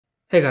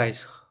Hey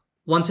guys,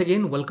 once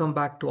again welcome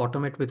back to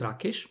Automate with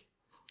Rakesh.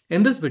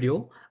 In this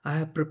video, I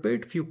have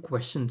prepared few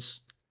questions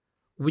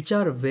which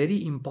are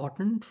very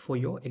important for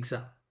your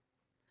exam.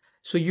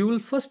 So you will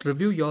first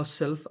review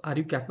yourself. Are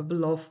you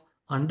capable of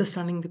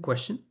understanding the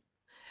question?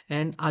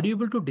 And are you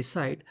able to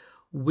decide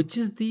which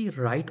is the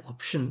right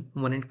option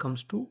when it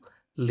comes to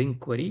LINQ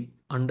query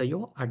under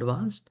your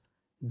advanced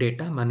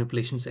data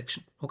manipulation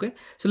section? Okay,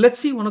 so let's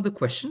see one of the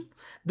question.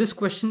 This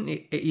question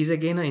is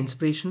again an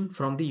inspiration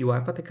from the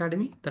UiPath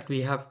Academy that we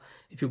have.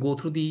 If you go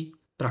through the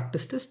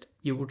practice test,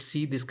 you would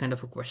see this kind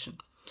of a question.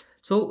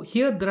 So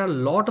here there are a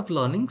lot of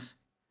learnings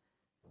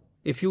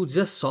if you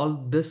just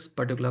solve this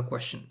particular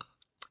question.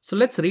 So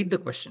let's read the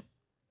question.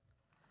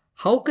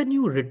 How can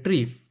you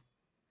retrieve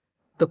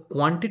the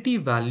quantity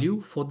value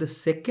for the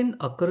second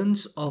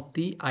occurrence of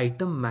the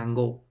item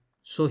mango?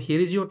 So here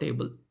is your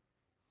table,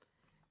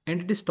 and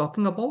it is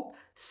talking about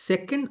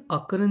second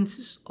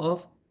occurrence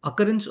of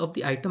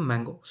the item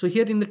mango. So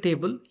here in the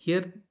table,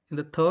 here in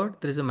the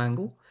third there is a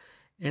mango,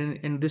 and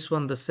in this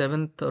one the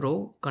seventh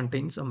row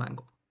contains a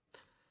mango.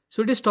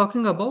 So it is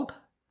talking about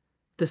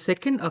the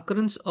second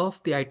occurrence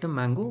of the item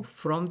mango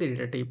from the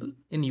data table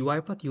in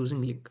UiPath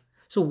using LINQ.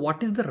 So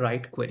what is the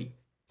right query?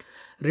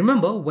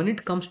 Remember, when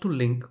it comes to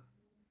LINQ,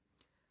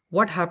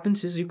 what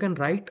happens is you can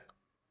write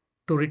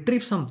to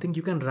retrieve something,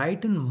 you can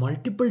write in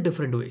multiple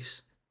different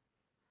ways.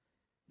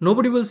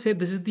 Nobody will say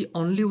this is the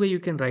only way you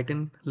can write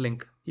in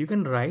LINQ. You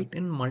can write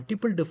in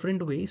multiple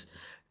different ways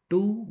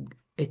to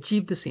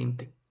achieve the same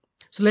thing.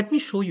 So let me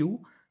show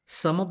you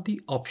some of the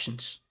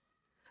options.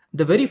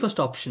 The very first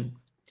option,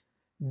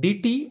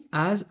 dt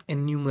as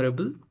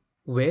enumerable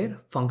where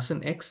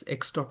function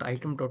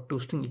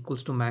x.Item.ToString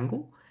equals to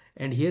mango,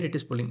 and here it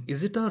is pulling.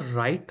 Is it a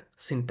right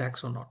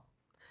syntax or not?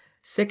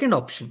 Second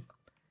option,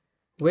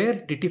 where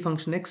dt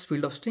function x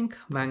field of string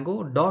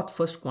mango dot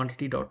first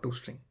quantity dot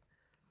toString.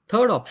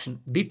 Third option,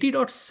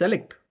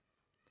 dt.Select.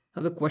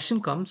 Now the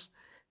question comes,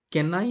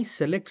 can I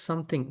select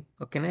something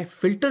or can I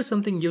filter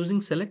something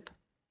using select?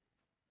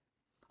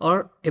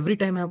 Or every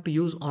time I have to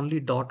use only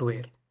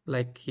 .Where,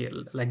 like here,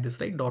 like this,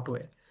 right?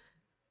 .Where.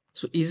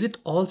 So is it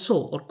also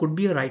or could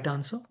be a right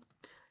answer?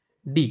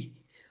 D.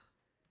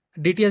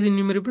 dt as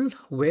enumerable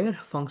where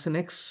function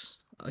x,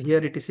 here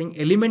it is saying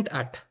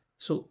ElementAt.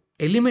 So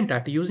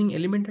ElementAt, using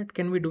ElementAt,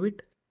 can we do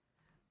it?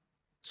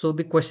 So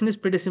the question is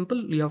pretty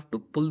simple. You have to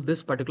pull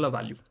this particular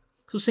value.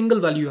 So single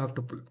value you have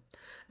to pull.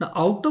 Now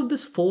out of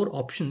these four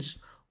options,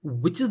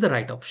 which is the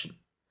right option?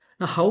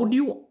 Now how do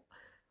you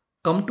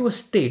come to a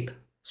state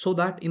so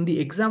that in the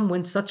exam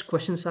when such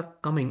questions are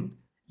coming,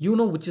 you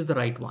know which is the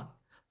right one?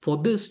 For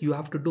this, you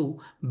have to do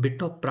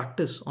bit of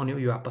practice on your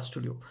UiPath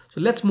Studio.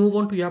 So let's move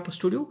on to UiPath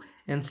Studio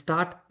and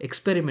start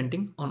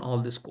experimenting on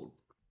all this code.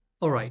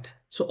 All right,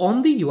 so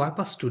on the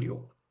UiPath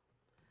Studio,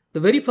 the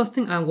very first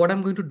thing what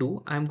I'm going to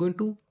do, I'm going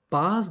to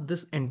pass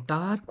this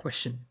entire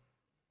question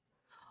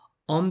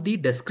on the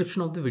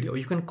description of the video.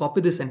 You can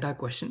copy this entire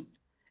question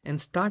and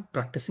start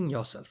practicing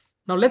yourself.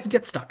 Now let's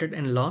get started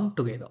and learn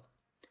together.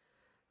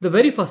 The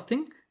very first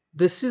thing,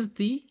 this is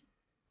the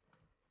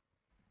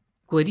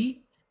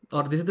query,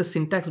 or this is the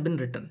syntax been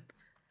written.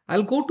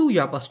 I'll go to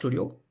UiPath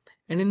Studio,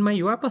 and in my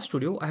UiPath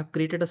Studio, I have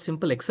created a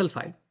simple Excel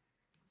file.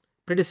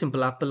 Pretty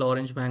simple, apple,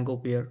 orange, mango,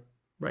 pear,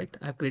 right?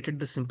 I've created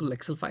this simple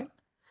Excel file.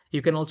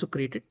 You can also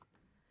create it.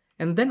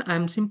 And then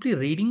I'm simply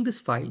reading this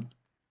file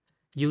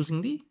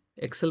using the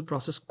Excel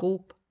process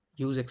scope,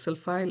 use Excel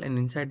file, and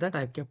inside that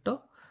I've kept a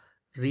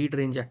read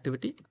range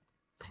activity,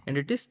 and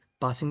it is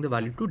passing the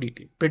value to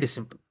dt. Pretty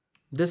simple.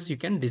 This you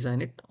can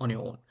design it on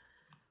your own.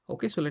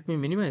 Okay, so let me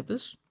minimize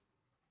this.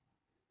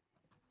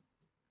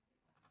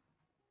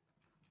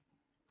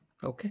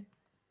 Okay,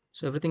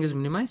 so everything is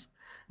minimized.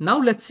 Now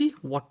let's see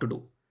what to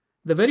do.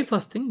 The very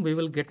first thing, we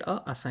will get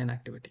a assign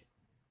activity.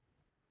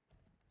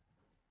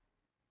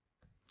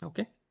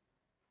 Okay,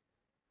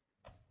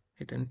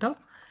 hit enter,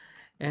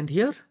 and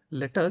here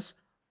let us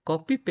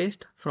copy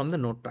paste from the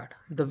notepad.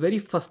 The very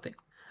first thing,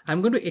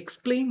 I'm going to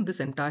explain this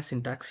entire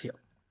syntax here.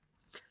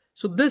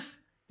 So this,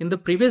 in the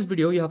previous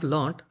video you have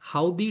learned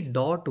how the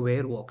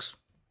 .Where works,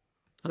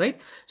 right?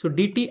 So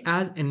dt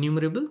as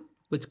enumerable,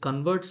 which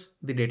converts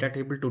the data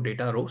table to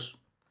data rows.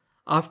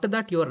 After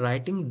that you are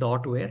writing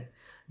 .Where.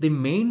 The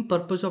main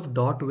purpose of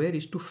 .Where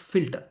is to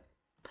filter,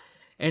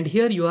 and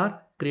here you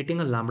are creating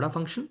a lambda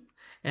function,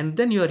 and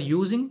then you are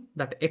using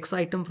that x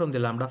item from the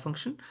lambda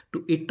function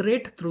to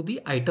iterate through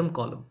the item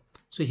column.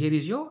 So here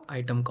is your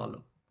item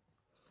column.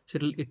 So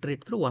it will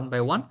iterate through one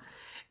by one,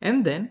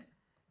 and then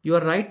you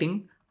are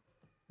writing,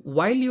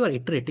 while you are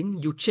iterating,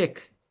 you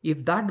check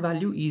if that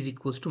value is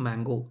equals to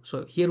mango.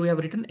 So here we have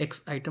written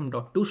x item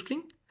dot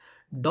toString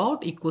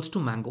dot equals to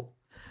mango.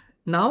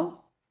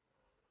 Now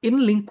in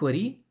LINQ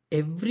query,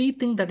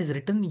 everything that is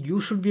written,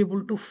 you should be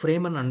able to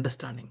frame an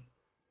understanding.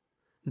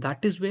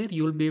 That is where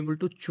you will be able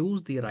to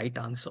choose the right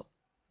answer.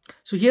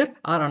 So here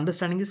our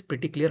understanding is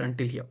pretty clear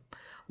until here.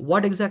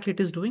 What exactly it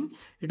is doing?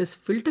 It is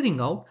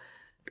filtering out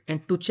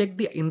and to check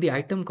in the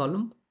item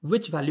column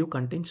which value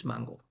contains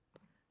mango.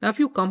 Now if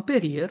you compare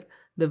here,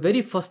 the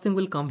very first thing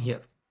will come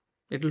here.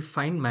 it will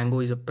find mango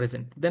is a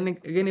present. Then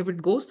again, if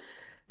it goes,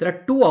 there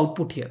are two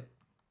output here.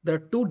 There are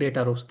two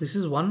data rows. This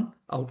is one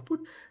output.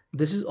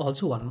 This is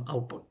also one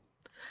output.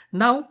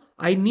 Now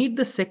I need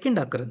the second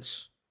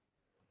occurrence.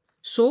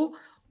 So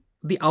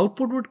the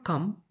output would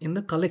come in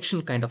the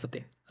collection kind of a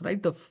thing,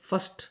 right? The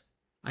first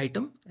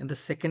item and the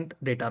second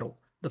data row,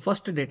 the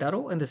first data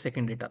row and the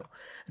second data row.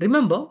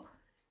 Remember,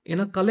 in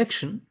a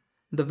collection,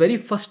 the very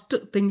first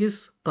thing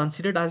is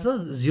considered as a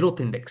 0th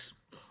index,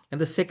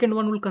 and the second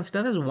one will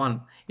consider as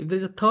 1. If there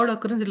is a third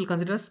occurrence, it will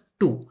consider as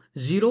 2,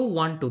 0,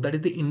 1, 2. That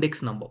is the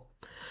index number.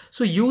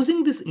 So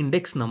using this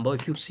index number,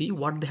 if you see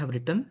what they have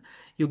written,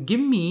 you give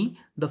me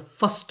the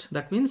first,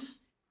 that means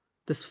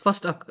this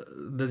first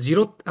the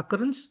 0th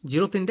occurrence,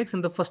 0th index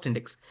and the first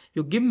index.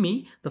 You give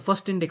me the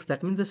first index,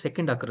 that means the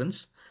second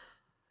occurrence.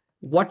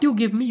 What you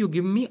give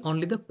me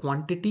only the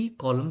quantity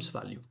columns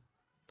value.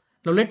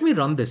 Now let me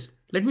run this.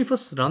 Let me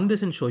first run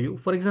this and show you.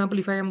 For example,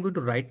 if I am going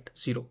to write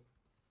 0,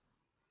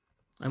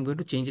 I'm going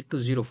to change it to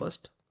 0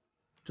 first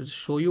to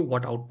show you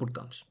what output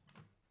comes.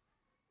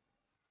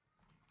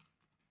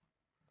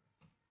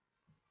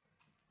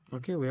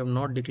 Okay, we have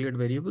not declared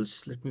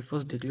variables. Let me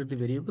first declare the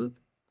variable.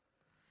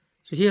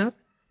 So here,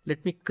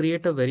 let me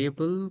create a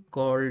variable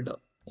called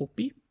OP,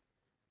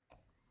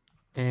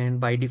 and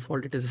by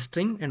default it is a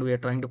string, and we are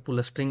trying to pull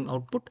a string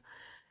output.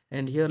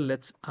 And here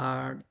let's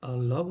add a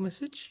log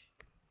message.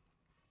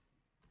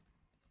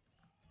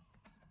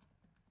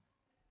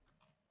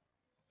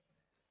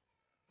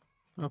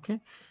 Okay,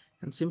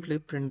 and simply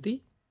print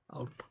the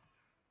output.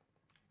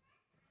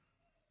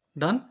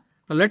 Done.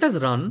 Now let us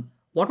run.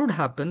 What would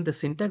happen? The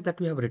syntax that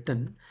we have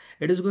written,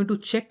 it is going to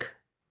check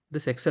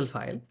this Excel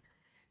file,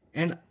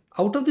 and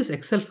out of this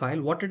Excel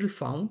file, what it will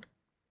found,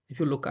 if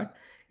you look at,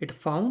 it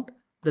found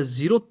the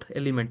 0th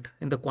element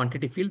in the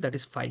quantity field, that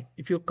is 5.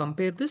 If you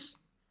compare this,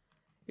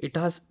 it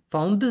has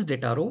found this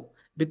data row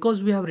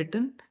because we have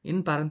written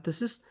in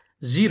parenthesis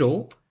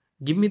 0,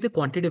 give me the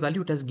quantity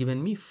value, it has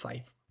given me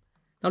 5.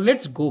 Now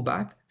let's go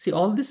back. See,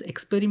 all these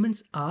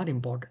experiments are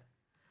important.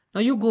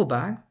 Now you go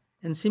back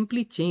and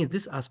simply change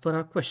this as per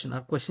our question.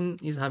 Our question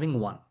is having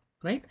 1,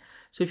 right?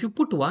 So if you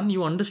put 1,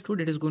 you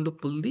understood it is going to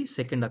pull the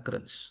second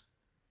occurrence.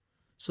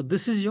 So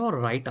this is your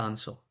right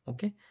answer.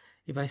 Okay,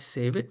 if I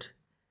save it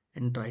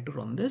and try to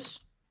run this,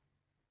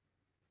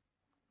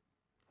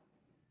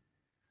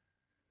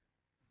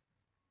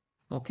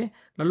 okay,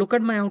 now look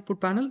at my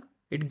output panel.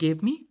 It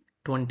gave me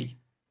 20.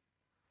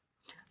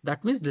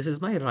 That means this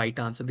is my right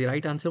answer. The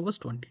right answer was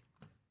 20.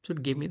 So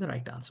it gave me the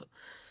right answer.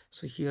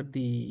 So here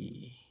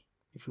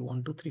if you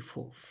 1, 2, 3,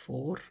 4,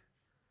 4,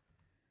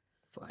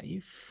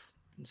 5,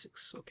 and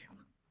 6. Okay.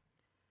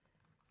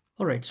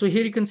 All right. So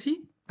here you can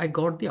see I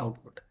got the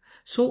output.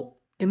 So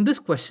in this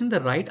question,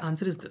 the right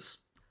answer is this.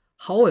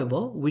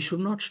 However, we should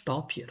not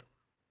stop here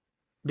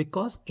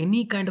because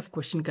any kind of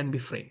question can be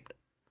framed.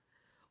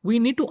 We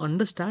need to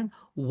understand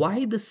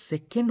why the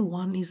second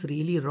one is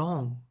really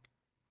wrong.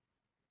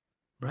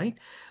 Right?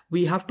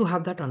 We have to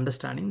have that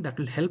understanding that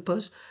will help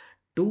us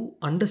to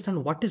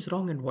understand what is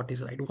wrong and what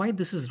is right, why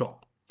this is wrong.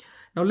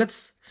 Now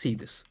let's see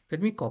this.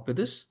 Let me copy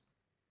this,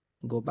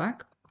 go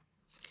back,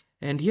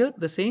 and here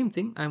the same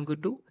thing. I'm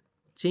going to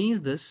change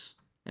this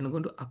and I'm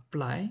going to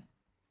apply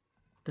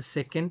the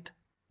second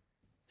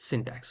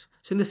syntax.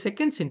 So in the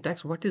second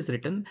syntax, what is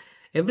written,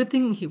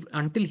 everything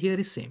until here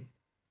is same.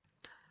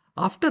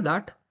 After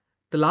that,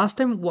 the last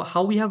time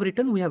how we have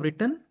written,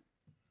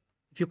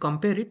 if you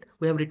compare it,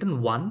 we have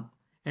written 1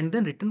 and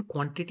then written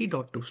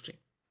quantity.toString.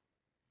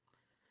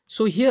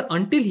 So here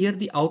until here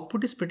the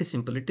output is pretty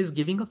simple. It is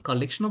giving a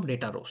collection of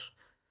data rows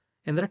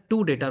and there are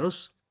 2 data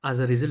rows as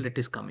a result it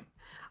is coming.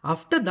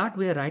 After that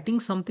we are writing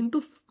something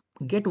to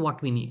get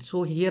what we need.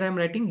 So here I am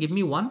writing give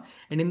me 1,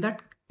 and in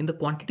the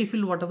quantity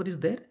field whatever is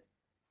there,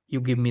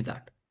 you give me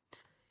that.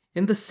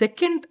 In the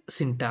second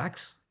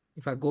syntax,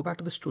 if I go back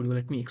to the studio,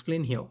 let me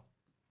explain here.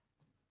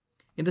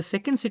 In the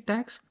second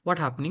syntax, what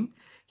happening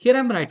here,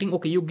 I'm writing,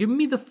 okay, you give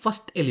me the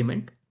first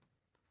element.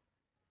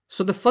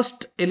 So the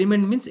first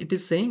element means it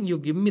is saying you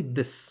give me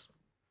this,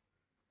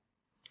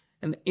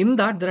 and in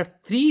that there are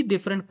 3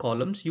 different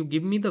columns. You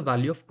give me the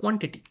value of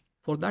quantity.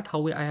 For that,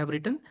 how I have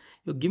written,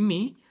 you give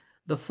me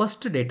the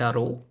first data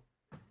row,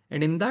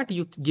 and in that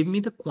you give me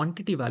the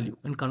quantity value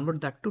and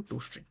convert that to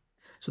toString.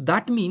 So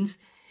that means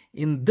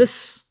in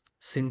this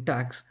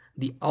syntax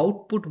the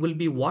output will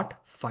be what?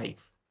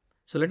 5.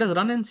 So let us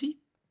run and see.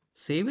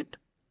 Save it,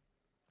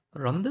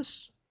 run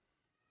this.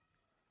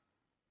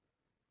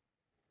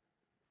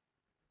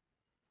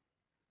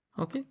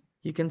 Okay,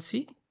 you can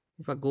see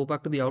if I go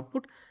back to the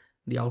output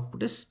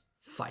is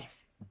 5.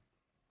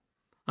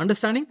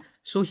 Understanding?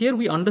 So here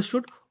we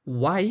understood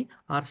why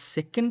our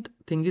second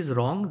thing is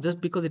wrong.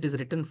 Just because it is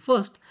written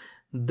first,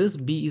 this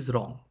B is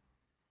wrong.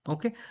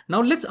 Okay,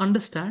 now let's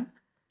understand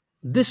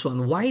this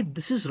one, why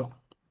this is wrong.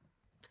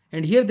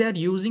 And here they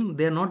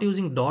are not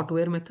using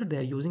 .Where method, they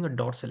are using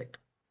a .Select.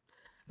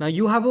 Now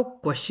you have a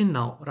question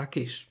now,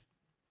 Rakesh.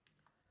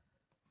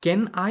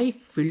 Can I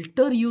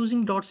filter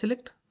using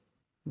 .Select?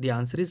 The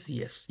answer is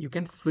yes, you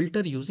can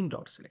filter using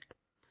 .Select.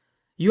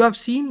 You have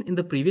seen in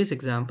the previous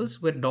examples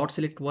where dot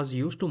select was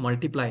used to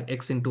multiply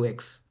x into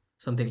x,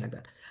 something like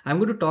that. I'm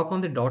going to talk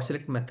on the dot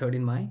select method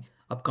in my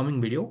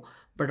upcoming video,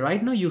 but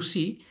right now you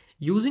see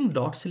using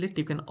dot select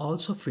you can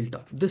also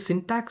filter. The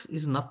syntax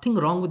is nothing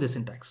wrong with the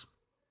syntax.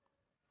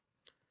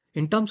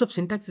 In terms of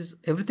syntax,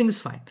 everything is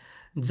fine.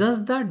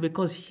 Just that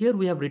because here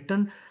we have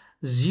written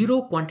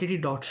 0 quantity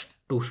dot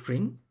to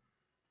string,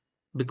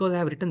 because I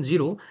have written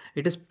 0,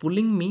 it is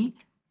pulling me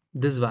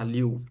this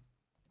value,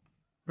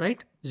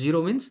 right?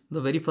 0 means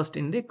the very first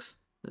index,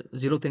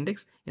 0th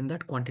index in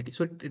that quantity.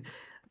 So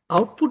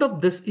output of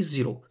this is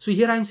 0. So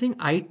here I'm saying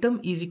item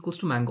is equals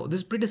to mango.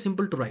 This is pretty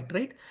simple to write,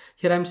 right?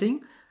 Here I'm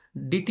saying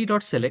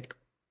dt.Select.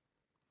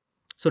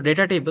 So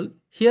data table,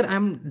 here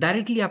I'm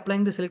directly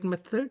applying the select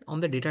method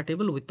on the data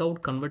table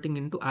without converting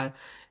into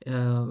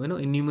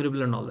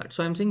enumerable and all that.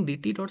 So I'm saying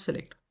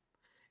dt.Select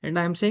and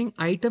I'm saying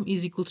item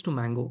is equals to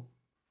mango.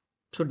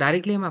 So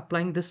directly I'm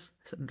applying this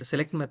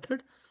select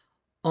method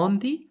on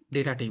the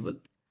data table.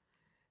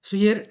 So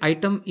here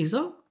item is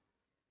a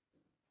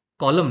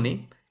column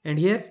name and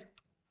here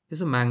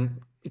is a mango.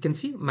 You can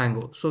see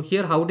mango. So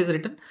here how it is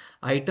written,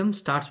 item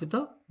starts with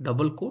a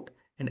double quote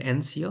and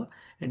ends here,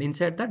 and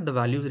inside that the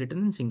value is written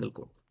in single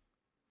quote.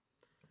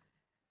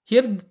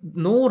 Here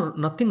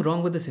nothing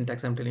wrong with the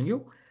syntax, I'm telling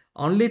you.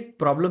 Only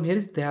problem here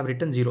is they have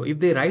written 0. If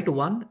they write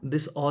 1,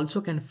 this also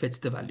can fetch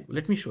the value.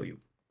 Let me show you.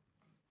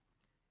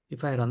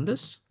 If I run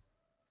this,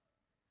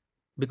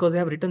 because they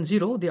have written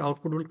 0, the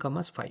output will come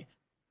as 5.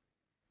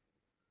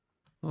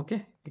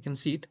 Okay, you can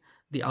see it.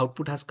 The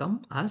output has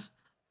come as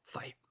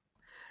 5.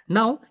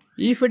 Now,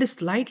 if it is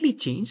slightly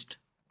changed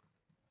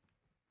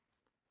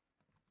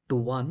to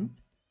 1,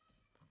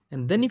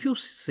 and then if you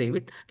save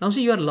it, now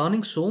see you are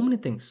learning so many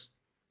things.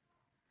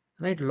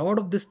 Right, a lot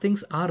of these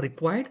things are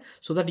required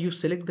so that you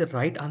select the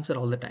right answer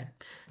all the time.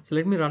 So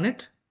let me run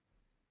it.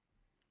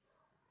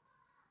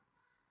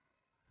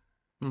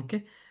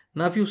 Okay,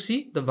 now if you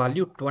see the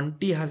value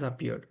 20 has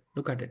appeared,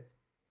 look at it.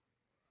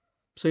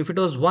 So if it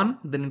was 1,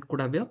 then it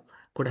could have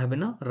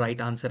been a right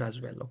answer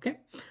as well.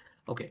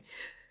 Okay,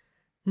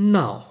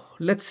 now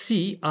let's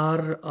see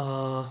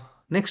our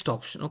next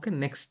option. Okay,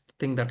 next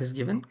thing that is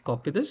given,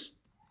 copy this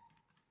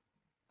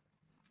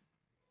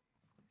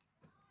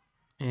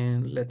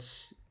and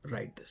let's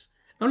write this.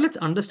 Now let's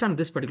understand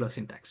this particular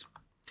syntax.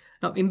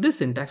 Now in this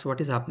syntax, what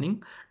is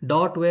happening,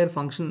 dot where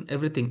function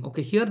everything.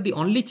 Okay, here the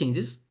only change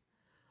is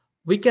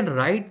we can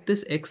write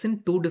this x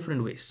in 2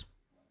 different ways.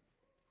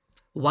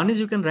 One is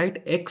you can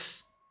write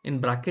x in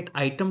bracket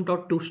item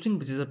dot toString,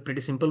 which is a pretty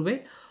simple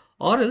way,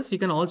 or else you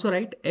can also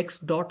write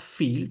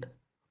x.Field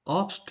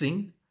of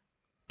string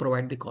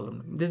provide the column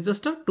name. This is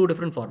just 2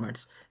 different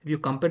formats. If you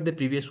compare the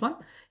previous one,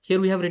 here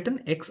we have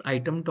written x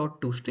item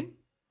dot toString.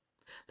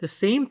 The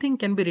same thing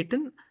can be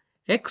written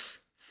x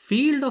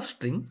field of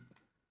string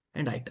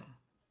and item.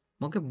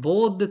 Okay,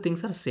 both the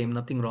things are same,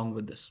 nothing wrong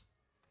with this.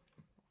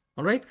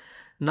 All right,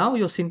 now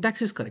your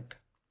syntax is correct.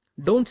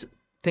 Don't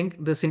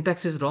think the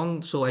syntax is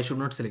wrong, so I should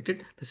not select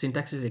it. The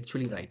syntax is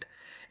actually right.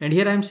 And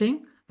here I am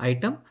saying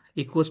item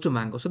equals to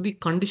mango. So the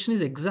condition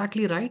is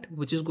exactly right,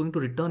 which is going to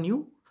return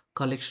you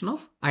collection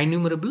of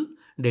enumerable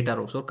data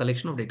rows or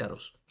collection of data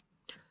rows.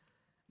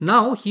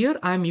 Now here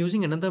I am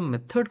using another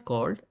method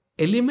called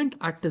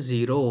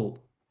ElementAt0.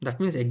 That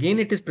means again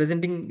it is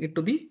presenting it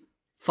to the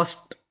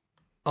first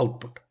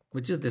output,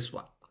 which is this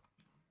one,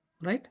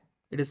 right?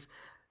 It is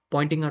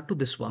pointing out to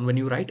this one when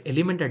you write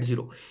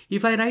ElementAt0.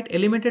 If I write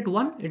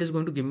ElementAt1, it is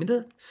going to give me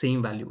the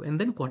same value and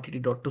then quantity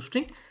dot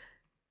toString.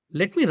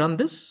 Let me run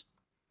this.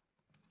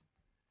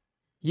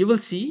 You will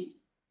see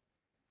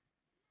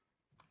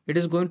it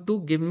is going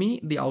to give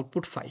me the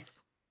output 5.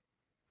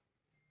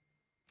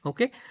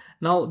 Okay,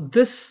 now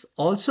this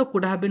also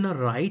could have been a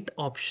right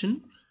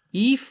option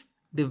if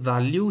the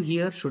value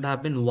here should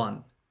have been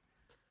 1.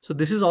 So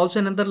this is also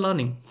another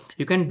learning.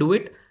 You can do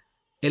it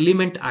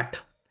ElementAt.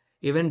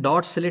 Even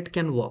dot select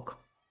can work,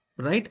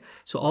 right?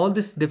 So all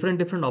these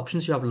different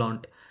options you have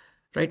learned,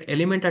 right?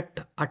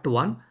 ElementAt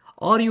 1,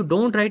 or you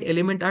don't write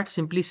ElementAt,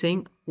 simply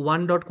saying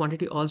 1 dot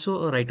quantity,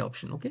 also a right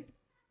option. Okay,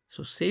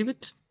 so save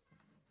it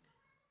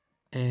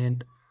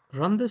and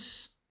run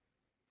this.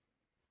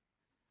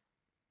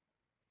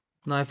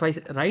 Now if I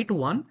write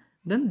 1,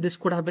 then this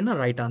could have been a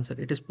right answer.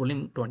 It is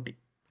pulling 20.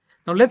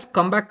 Now let's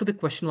come back to the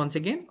question once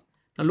again.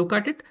 Now look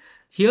at it.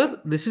 Here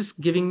this is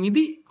giving me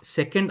the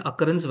second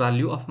occurrence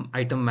value of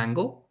item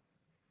mango.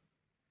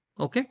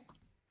 Okay,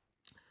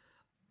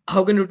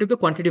 how can you take the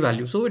quantity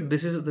value? So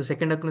this is the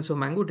second occurrence of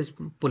mango, it is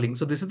pulling.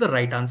 So this is the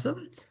right answer.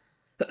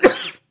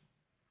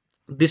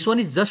 This one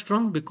is just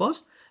wrong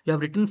because you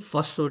have written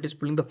first, so it is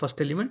pulling the first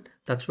element.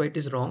 That's why it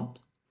is wrong.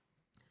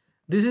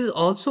 This is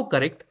also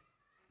correct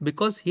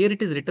because here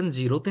it is written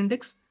 0th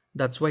index.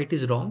 That's why it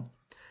is wrong.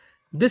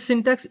 This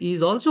syntax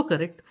is also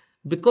correct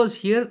because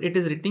here it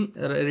is written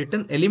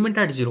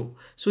ElementAt0.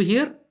 So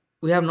here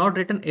we have not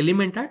written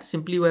ElementAt,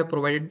 simply we have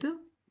provided the,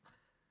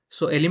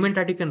 so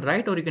ElementAt you can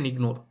write or you can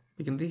ignore.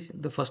 You can see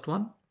the first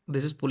one,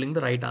 this is pulling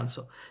the right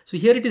answer. So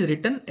here it is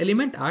written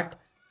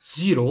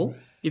ElementAt0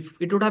 If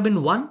it would have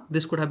been 1,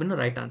 this could have been the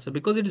right answer.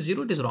 Because it is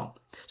 0, it is wrong.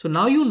 So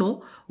now you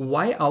know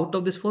why out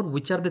of this 4,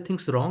 which are the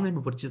things wrong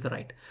and which is the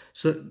right.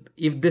 So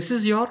if this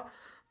is your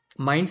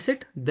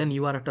mindset, then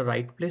you are at the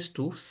right place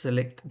to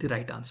select the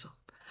right answer.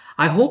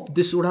 I hope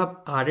this would have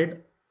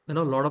added a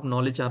lot of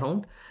knowledge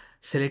around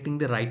selecting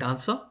the right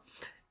answer.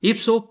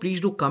 If so,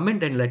 please do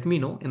comment and let me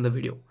know in the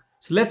video.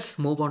 So let's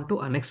move on to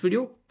our next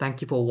video.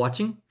 Thank you for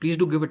watching. Please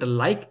do give it a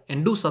like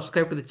and do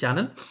subscribe to the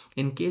channel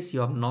in case you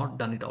have not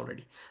done it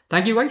already.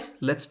 Thank you guys.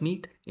 Let's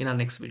meet in our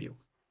next video.